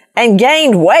business and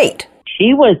gained weight.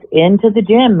 She was into the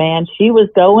gym, man. She was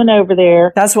going over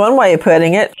there. That's one way of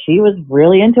putting it. She was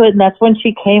really into it, and that's when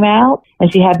she came out,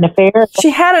 and she had an affair. She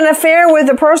had an affair with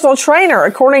a personal trainer,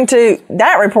 according to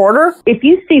that reporter. If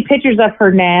you see pictures of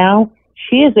her now,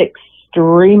 she is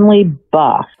extremely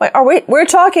buff. Wait, we're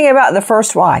talking about the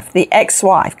first wife, the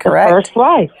ex-wife, correct?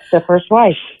 The first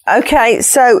wife. Okay,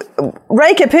 so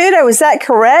Ray Caputo, is that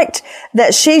correct?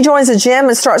 That she joins a gym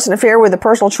and starts an affair with a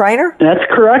personal trainer? That's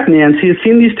correct, Nancy. It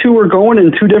seemed these two were going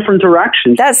in two different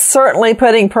directions. That's certainly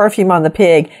putting perfume on the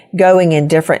pig, going in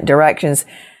different directions.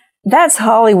 That's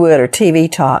Hollywood or TV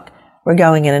talk. We're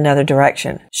going in another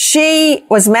direction. She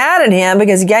was mad at him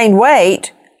because he gained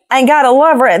weight and got a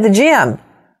lover at the gym.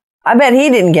 I bet he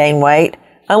didn't gain weight,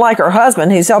 unlike her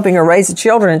husband who's helping her raise the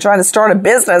children and trying to start a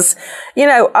business.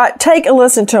 Take a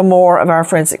listen to more of our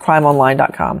friends at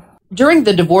crimeonline.com. During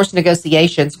the divorce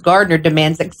negotiations, Gardner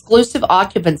demands exclusive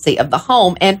occupancy of the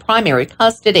home and primary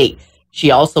custody.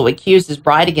 She also accuses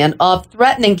Bridegan of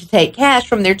threatening to take cash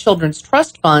from their children's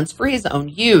trust funds for his own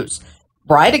use.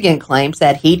 Bridegan claims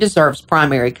that he deserves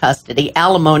primary custody,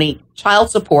 alimony,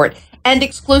 child support, and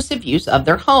exclusive use of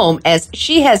their home, as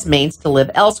she has means to live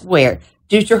elsewhere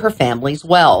due to her family's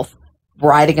wealth.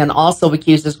 Bridegan also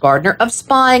accuses Gardner of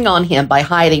spying on him by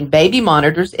hiding baby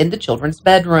monitors in the children's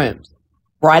bedrooms.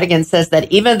 Bridegan says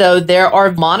that even though there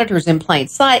are monitors in plain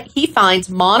sight, he finds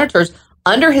monitors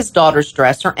under his daughter's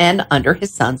dresser and under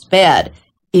his son's bed.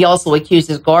 He also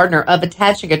accuses Gardner of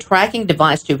attaching a tracking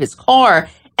device to his car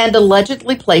and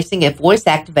allegedly placing a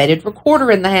voice-activated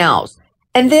recorder in the house.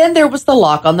 And then there was the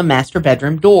lock on the master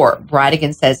bedroom door.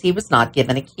 Bridegan says he was not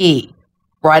given a key.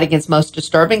 Bridegan's most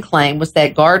disturbing claim was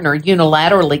that Gardner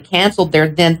unilaterally canceled their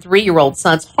then 3-year-old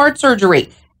son's heart surgery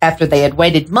after they had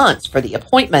waited months for the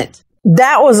appointment.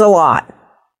 That was a lot.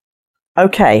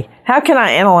 Okay, how can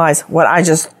I analyze what I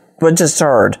just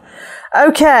heard?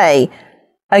 Okay,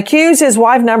 accused his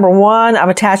wife, number one, of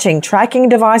attaching tracking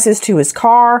devices to his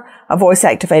car, a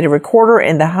voice-activated recorder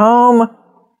in the home,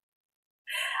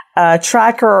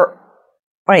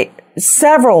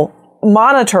 several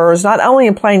monitors, not only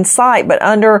in plain sight, but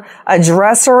under a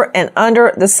dresser and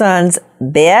under the son's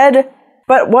bed.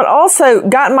 But what also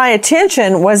got my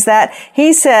attention was that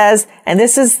he says, and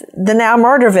this is the now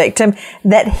murder victim,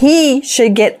 that he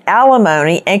should get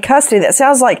alimony and custody. That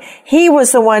sounds like he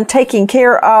was the one taking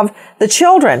care of the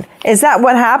children. Is that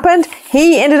what happened?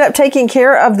 He ended up taking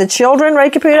care of the children, Ray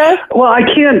Caputo? Well, I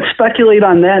can't speculate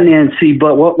on that, Nancy,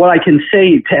 but what I can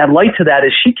say to add light to that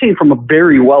is she came from a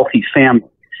very wealthy family,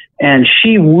 and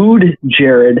she wooed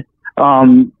Jared.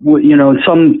 Some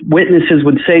witnesses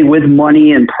would say with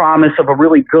money and promise of a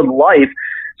really good life.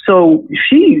 So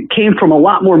she came from a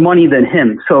lot more money than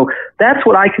him. So that's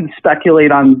what I could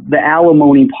speculate on the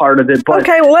alimony part of it. But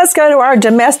okay, well, let's go to our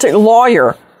domestic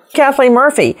lawyer, Kathleen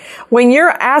Murphy. When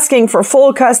you're asking for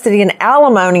full custody and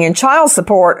alimony and child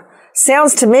support,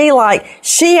 sounds to me like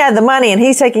she had the money and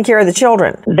he's taking care of the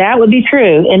children. That would be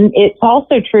true. And it's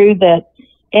also true that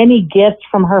any gifts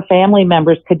from her family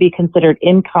members could be considered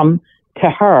income to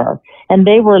her. And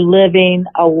they were living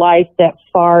a life that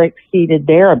far exceeded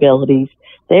their abilities.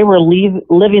 They were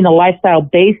living the lifestyle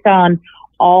based on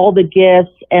all the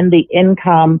gifts and the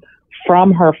income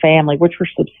from her family, which were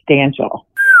substantial.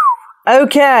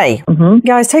 Okay.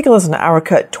 Guys, take a listen to our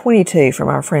cut 22 from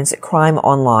our friends at Crime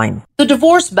Online. The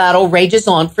divorce battle rages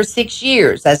on for 6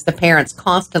 years as the parents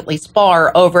constantly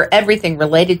spar over everything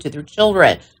related to their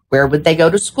children. Where would they go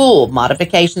to school,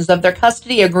 modifications of their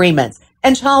custody agreements,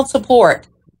 and child support.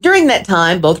 During that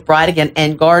time, both Bridegan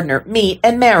and Gardner meet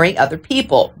and marry other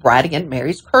people. Bridegan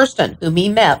marries Kirsten, whom he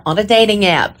met on a dating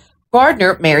app.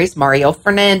 Gardner marries Mario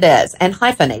Fernandez and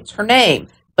hyphenates her name.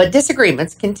 But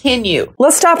disagreements continue.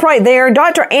 Let's stop right there.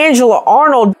 Dr. Angela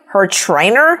Arnold, her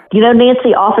trainer. You know, Nancy,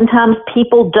 oftentimes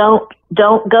people don't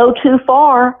go too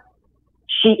far.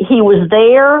 He was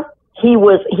there. He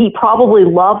probably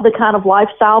loved the kind of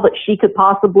lifestyle that she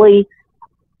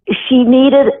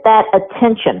needed that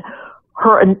attention.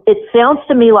 It sounds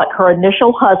to me like her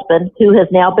initial husband, who has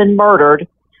now been murdered,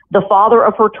 the father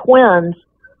of her twins,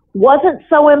 wasn't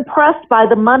so impressed by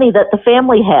the money that the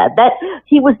family had. That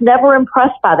he was never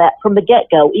impressed by that from the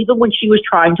get-go, even when she was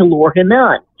trying to lure him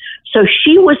in. So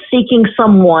she was seeking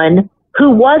someone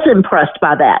who was impressed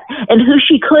by that and who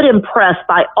she could impress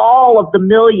by all of the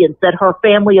millions that her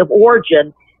family of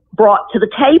origin brought to the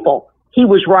table. He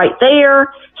was right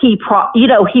there. He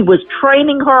was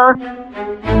training her.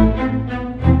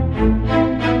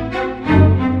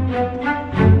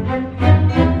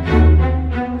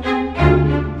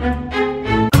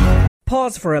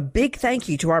 Pause for a big thank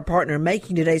you to our partner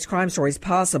making today's crime stories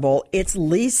possible. It's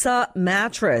Leesa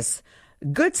Mattress.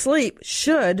 Good sleep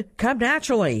should come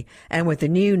naturally. And with the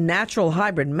new natural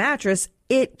hybrid mattress,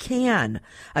 it can.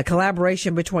 A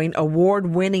collaboration between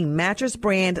award-winning mattress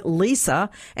brand Leesa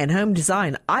and home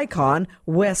design icon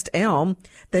West Elm,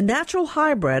 the natural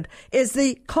hybrid is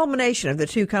the culmination of the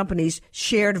two companies'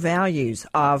 shared values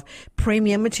of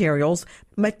premium materials,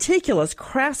 meticulous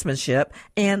craftsmanship,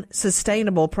 and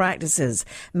sustainable practices.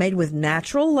 Made with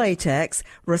natural latex,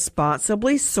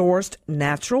 responsibly sourced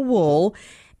natural wool,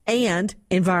 and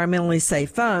environmentally safe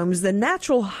foams, the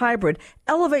natural hybrid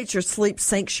elevates your sleep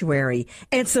sanctuary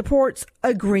and supports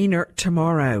a greener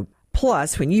tomorrow.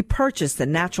 Plus, when you purchase the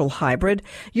natural hybrid,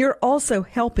 you're also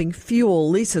helping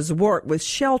fuel Leesa's work with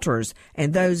shelters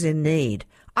and those in need.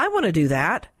 I want to do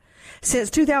that. Since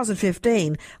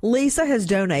 2015, Leesa has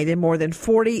donated more than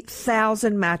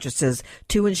 40,000 mattresses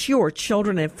to ensure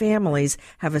children and families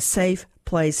have a safe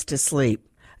place to sleep.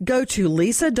 Go to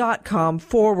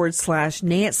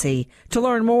Leesa.com/Nancy to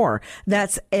learn more.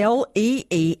 That's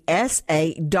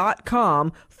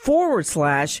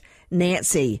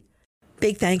LEESA.com/Nancy.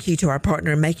 Big thank you to our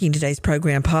partner in making today's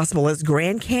program possible is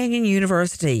Grand Canyon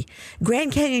University.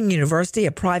 Grand Canyon University,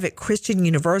 a private Christian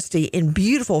university in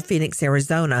beautiful Phoenix,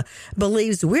 Arizona,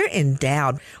 believes we're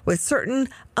endowed with certain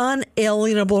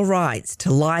unalienable rights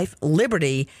to life,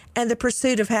 liberty, and the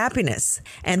pursuit of happiness.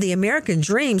 And the American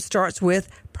dream starts with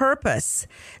purpose.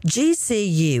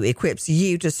 GCU equips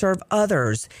you to serve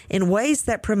others in ways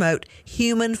that promote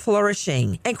human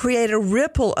flourishing and create a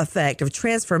ripple effect of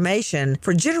transformation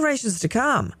for generations to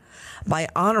come. By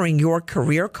honoring your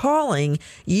career calling,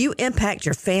 you impact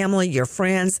your family, your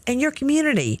friends, and your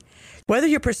community. Whether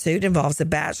your pursuit involves a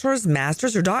bachelor's,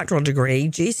 master's, or doctoral degree,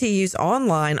 GCU's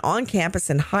online, on-campus,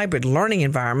 and hybrid learning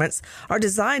environments are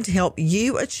designed to help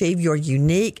you achieve your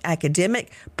unique academic,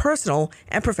 personal,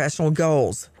 and professional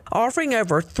goals. Offering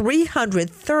over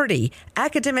 330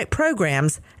 academic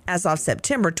programs as of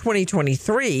September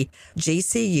 2023,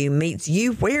 GCU meets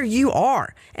you where you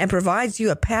are and provides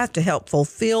you a path to help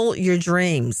fulfill your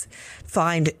dreams.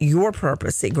 Find your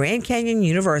purpose at Grand Canyon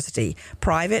University,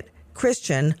 private,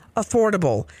 Christian,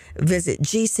 affordable. Visit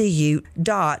gcu.edu.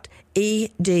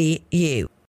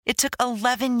 It took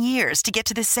 11 years to get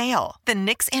to this sale. The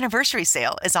Knix Anniversary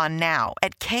Sale is on now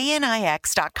at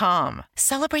knix.com.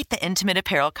 Celebrate the intimate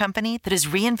apparel company that has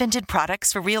reinvented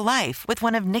products for real life with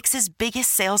one of Knix's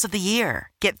biggest sales of the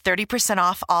year. Get 30%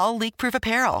 off all leak-proof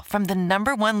apparel from the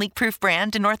 #1 leak-proof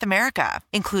brand in North America,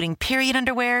 including period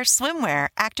underwear, swimwear,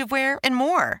 activewear, and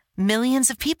more. Millions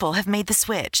of people have made the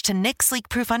switch to Knix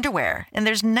leak-proof underwear, and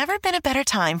there's never been a better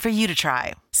time for you to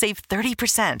try. Save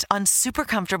 30% on super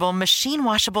comfortable,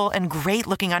 machine-washable, and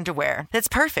great-looking underwear that's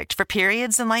perfect for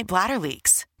periods and light bladder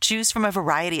leaks. Choose from a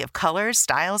variety of colors,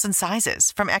 styles, and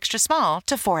sizes, from extra small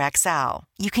to 4XL.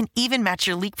 You can even match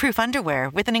your leak-proof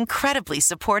underwear with an incredibly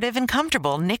supportive and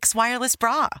comfortable Knix wireless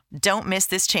bra. Don't miss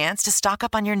this chance to stock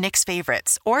up on your Knix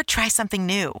favorites or try something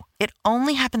new. It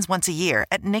only happens once a year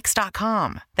at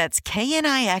Knix.com. That's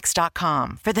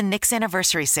knix.com for the Knix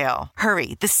Anniversary Sale.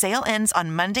 Hurry, the sale ends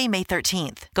on Monday, May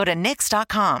 13th. Go to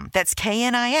Knix.com. That's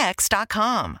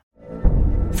knix.com.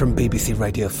 From BBC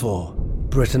Radio 4,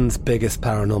 Britain's biggest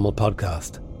paranormal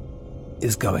podcast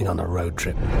is going on a road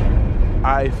trip.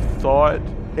 I thought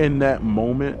in that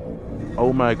moment,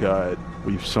 oh my God,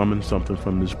 we've summoned something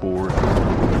from this board.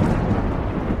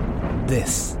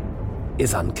 This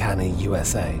is Uncanny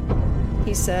USA.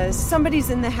 He says, somebody's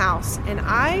in the house, and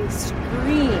I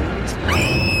screamed.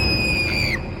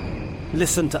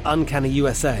 Listen to Uncanny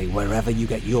USA wherever you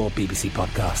get your BBC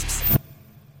podcasts,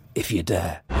 if you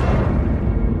dare.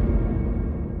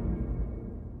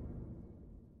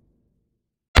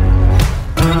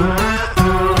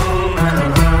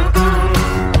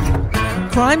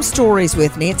 Crime Stories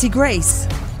with Nancy Grace.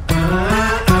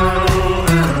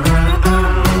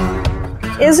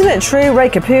 Isn't it true, Ray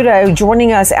Caputo,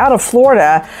 joining us out of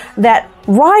Florida, that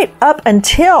right up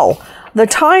until the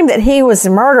time that he was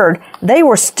murdered, they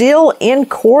were still in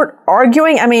court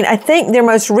arguing? I mean, I think their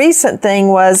most recent thing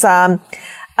was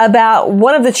about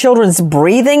one of the children's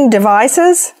breathing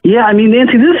devices. Yeah, I mean,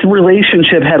 Nancy, this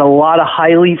relationship had a lot of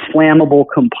highly flammable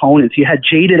components. You had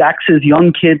jaded exes,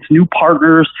 young kids, new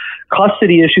partners,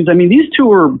 custody issues. I mean, these two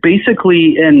were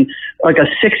basically in like a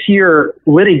 6-year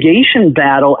litigation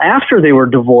battle after they were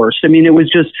divorced. I mean, it was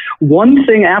just one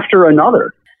thing after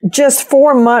another. Just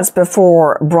 4 months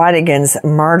before Bridegan's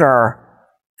murder,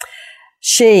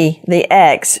 she, the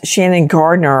ex, Shannon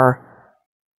Gardner,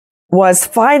 was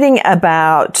fighting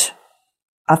about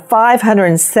a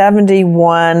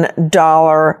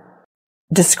 $571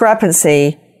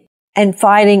 discrepancy and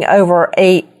fighting over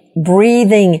a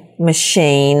breathing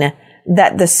machine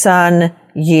that the son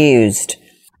used.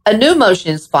 A new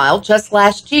motion is filed just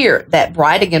last year that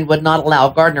Bridegan would not allow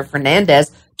Gardner Fernandez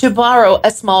to borrow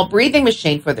a small breathing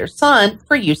machine for their son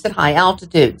for use at high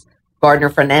altitudes. Gardner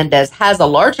Fernandez has a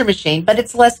larger machine, but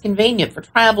it's less convenient for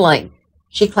traveling.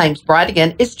 She claims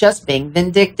Bridegan is just being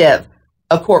vindictive.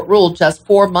 A court ruled just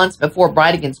 4 months before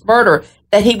Bridegan's murder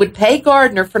that he would pay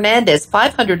Gardner Fernandez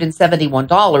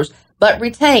 $571, but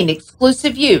retain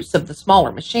exclusive use of the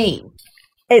smaller machine.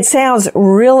 It sounds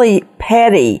really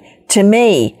petty to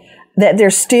me that they're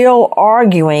still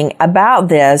arguing about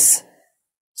this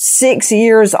 6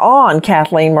 years on,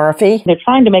 Kathleen Murphy. They're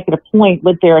trying to make it a point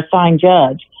with their assigned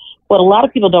judge. What a lot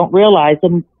of people don't realize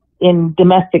in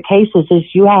domestic cases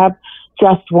is you have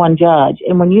just one judge.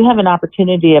 And when you have an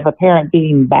opportunity of a parent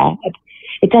being bad,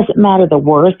 it doesn't matter the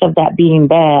worth of that being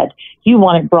bad. You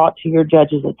want it brought to your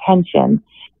judge's attention.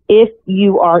 If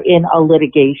you are in a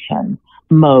litigation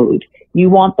mode, you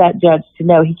want that judge to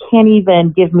know he can't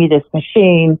even give me this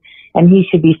machine and he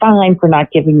should be fined for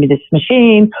not giving me this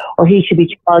machine, or he should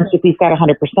be charged if he's got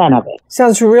 100% of it.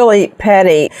 Sounds really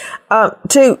petty.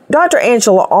 To Dr.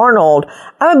 Angela Arnold,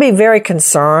 I would be very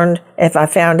concerned if I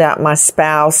found out my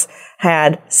spouse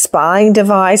had spying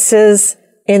devices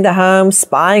in the home,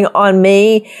 spying on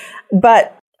me.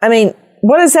 But, I mean,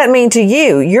 what does that mean to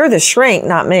you? You're the shrink,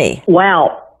 not me.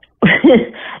 Wow.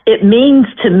 It means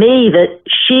to me that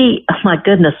she, oh my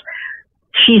goodness,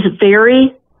 she's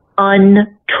very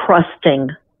untrusting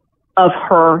of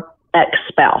her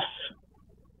ex-spouse.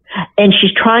 And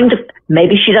she's trying to,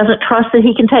 maybe she doesn't trust that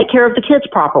he can take care of the kids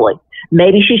properly.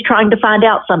 Maybe she's trying to find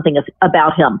out something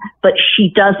about him, but she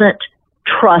doesn't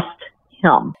trust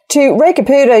him. To Ray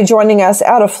Caputo joining us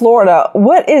out of Florida,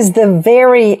 what is the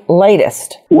very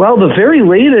latest? Well, the very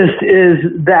latest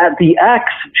is that the ex,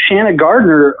 Shanna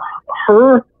Gardner,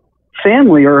 her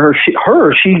family, or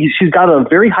she's got a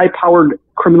very high-powered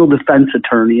criminal defense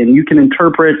attorney, and you can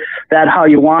interpret that how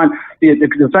you want. The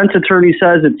defense attorney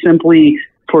says it's simply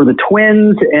for the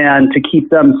twins and to keep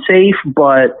them safe,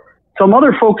 but some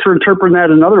other folks are interpreting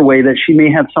that another way, that she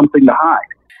may have something to hide.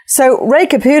 So, Ray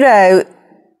Caputo,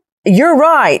 you're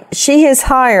right. She has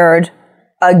hired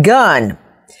a gun.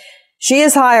 She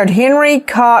has hired Henry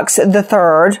Cox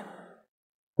III,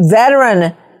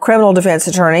 veteran criminal defense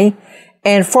attorney,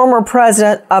 and former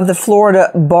president of the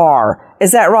Florida Bar.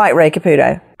 Is that right, Ray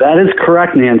Caputo? That is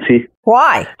correct, Nancy.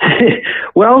 Why?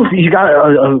 Well, you got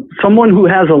someone who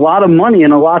has a lot of money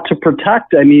and a lot to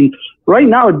protect. I mean, right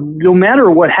now, no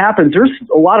matter what happens, there's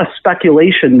a lot of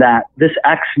speculation that this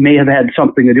ex may have had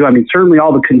something to do. I mean, certainly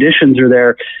all the conditions are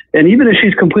there. And even if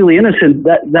she's completely innocent,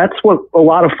 that's what a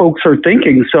lot of folks are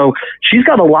thinking. So she's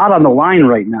got a lot on the line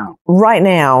right now. Right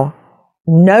now,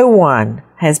 no one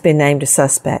has been named a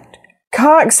suspect.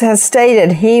 Cox has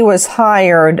stated he was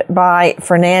hired by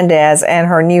Fernandez and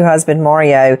her new husband,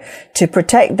 Mario, to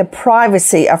protect the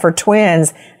privacy of her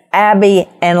twins, Abby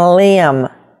and Liam,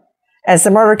 as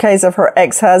the murder case of her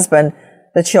ex-husband,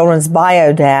 the children's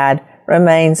bio dad,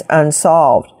 remains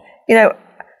unsolved. You know,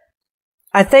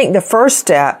 I think the first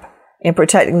step in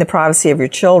protecting the privacy of your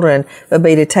children would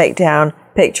be to take down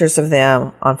pictures of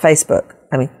them on Facebook.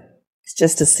 I mean, it's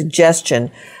just a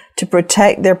suggestion to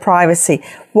protect their privacy.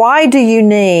 Why do you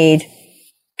need,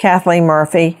 Kathleen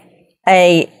Murphy,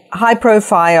 a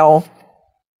high-profile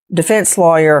defense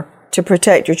lawyer to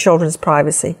protect your children's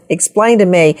privacy? Explain to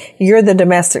me. You're the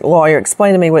domestic lawyer.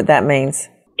 Explain to me what that means.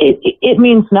 It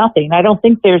means nothing. I don't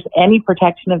think there's any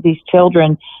protection of these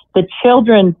children. The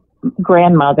children's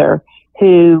grandmother,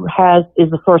 who is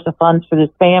the source of funds for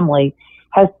this family,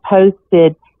 has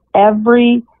posted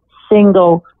every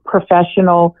single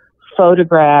professional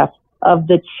photograph of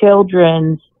the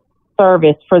children's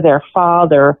service for their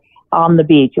father on the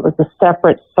beach. It was a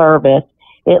separate service.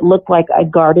 It looked like a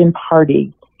garden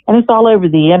party, and it's all over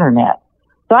the internet.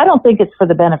 So I don't think it's for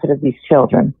the benefit of these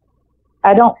children.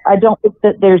 I don't think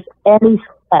that there's any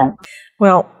sense.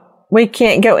 Well, we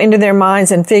can't go into their minds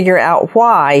and figure out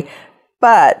why,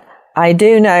 but I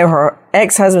do know her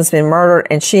ex-husband's been murdered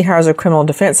and she hires a criminal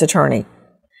defense attorney.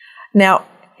 Now,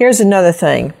 here's another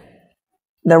thing.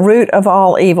 The root of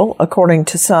all evil, according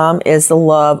to some, is the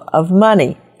love of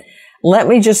money. Let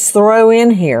me just throw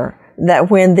in here that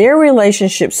when their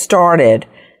relationship started,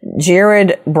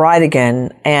 Jared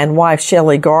Bridegan and wife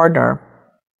Shelley Gardner,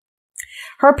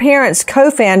 her parents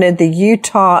co-founded the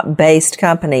Utah-based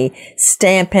company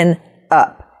Stampin'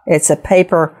 Up. It's a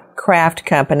paper craft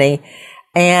company,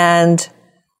 and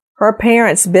her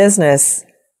parents' business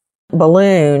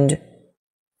ballooned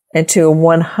into a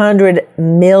 $100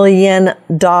 million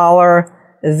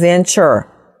venture.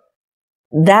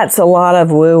 That's a lot of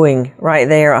wooing right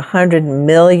there, $100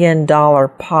 million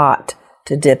pot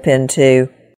to dip into.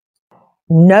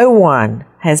 No one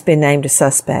has been named a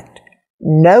suspect.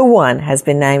 No one has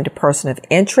been named a person of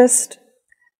interest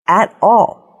at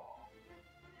all.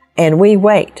 And we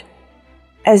wait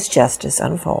as justice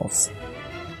unfolds.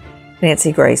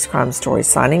 Nancy Grace, Crime Stories,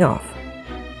 signing off.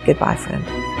 Goodbye, friend.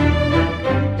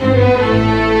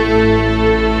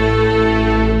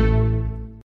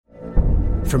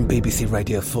 From BBC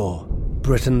Radio 4,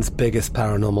 Britain's biggest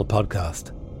paranormal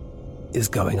podcast is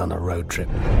going on a road trip.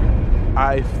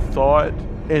 I thought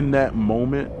in that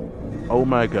moment, oh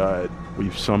my God,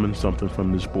 we've summoned something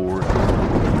from this board.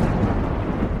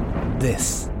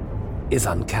 This is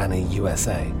Uncanny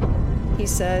USA. He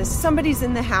says, somebody's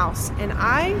in the house, and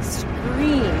I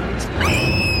screamed.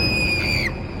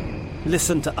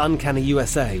 Listen to Uncanny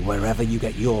USA wherever you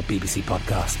get your BBC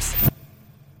podcasts,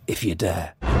 if you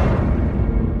dare.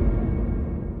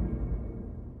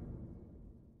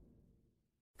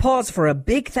 Pause for a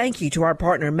big thank you to our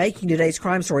partner making today's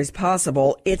crime stories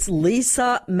possible. It's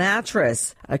Leesa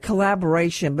Mattress, a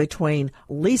collaboration between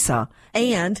Leesa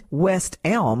and West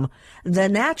Elm. The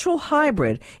natural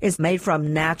hybrid is made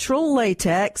from natural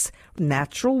latex,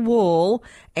 natural wool,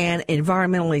 and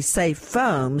environmentally safe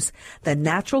foams. The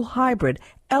natural hybrid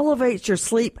elevates your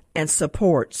sleep and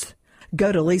supports.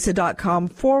 Go to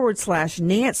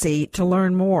Leesa.com/Nancy to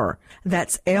learn more.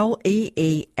 That's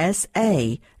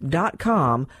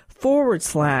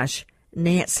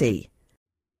LEESA.com/Nancy.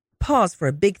 Pause for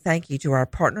a big thank you to our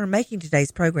partner making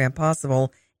today's program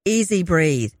possible, Easy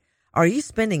Breathe. Are you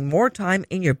spending more time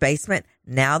in your basement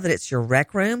now that it's your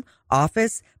rec room,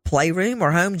 office, playroom,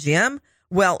 or home gym?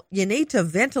 Well, you need to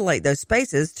ventilate those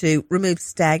spaces to remove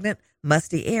stagnant,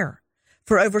 musty air.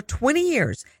 For over 20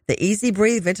 years, the Easy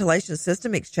Breathe ventilation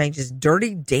system exchanges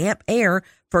dirty, damp air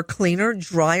for cleaner,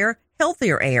 drier,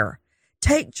 healthier air.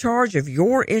 Take charge of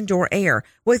your indoor air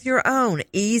with your own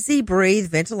Easy Breathe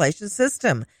ventilation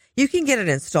system. You can get it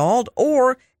installed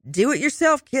or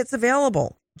do-it-yourself kits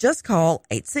available. Just call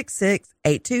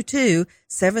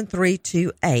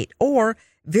 866-822-7328 or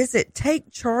visit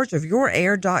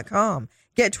TakeChargeOfYourAir.com.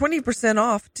 Get 20%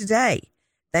 off today.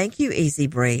 Thank you, Easy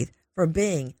Breathe, for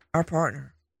being our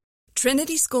partner.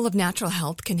 Trinity School of Natural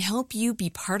Health can help you be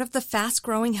part of the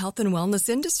fast-growing health and wellness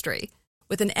industry.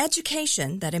 With an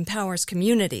education that empowers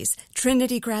communities,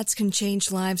 Trinity grads can change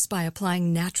lives by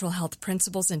applying natural health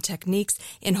principles and techniques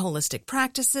in holistic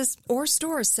practices or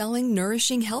stores selling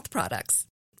nourishing health products.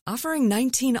 Offering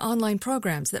 19 online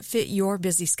programs that fit your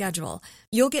busy schedule,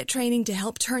 you'll get training to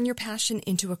help turn your passion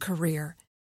into a career.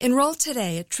 Enroll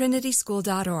today at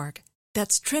trinityschool.org.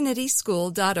 That's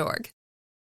trinityschool.org.